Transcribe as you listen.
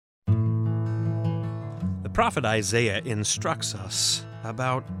prophet Isaiah instructs us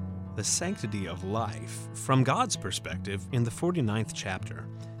about the sanctity of life from God's perspective in the 49th chapter.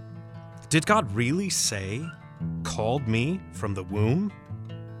 Did God really say, "Called me from the womb"?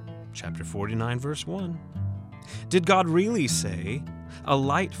 Chapter 49, verse 1. Did God really say, "A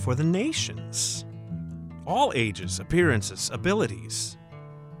light for the nations"? All ages, appearances, abilities.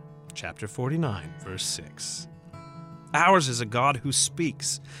 Chapter 49, verse 6. Ours is a God who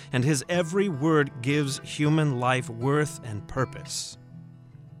speaks, and his every word gives human life worth and purpose.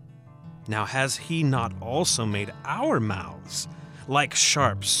 Now, has he not also made our mouths like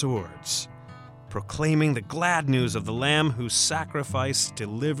sharp swords, proclaiming the glad news of the Lamb whose sacrifice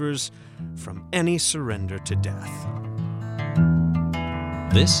delivers from any surrender to death?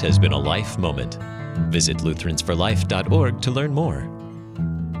 This has been a Life Moment. Visit lutheransforlife.org to learn more.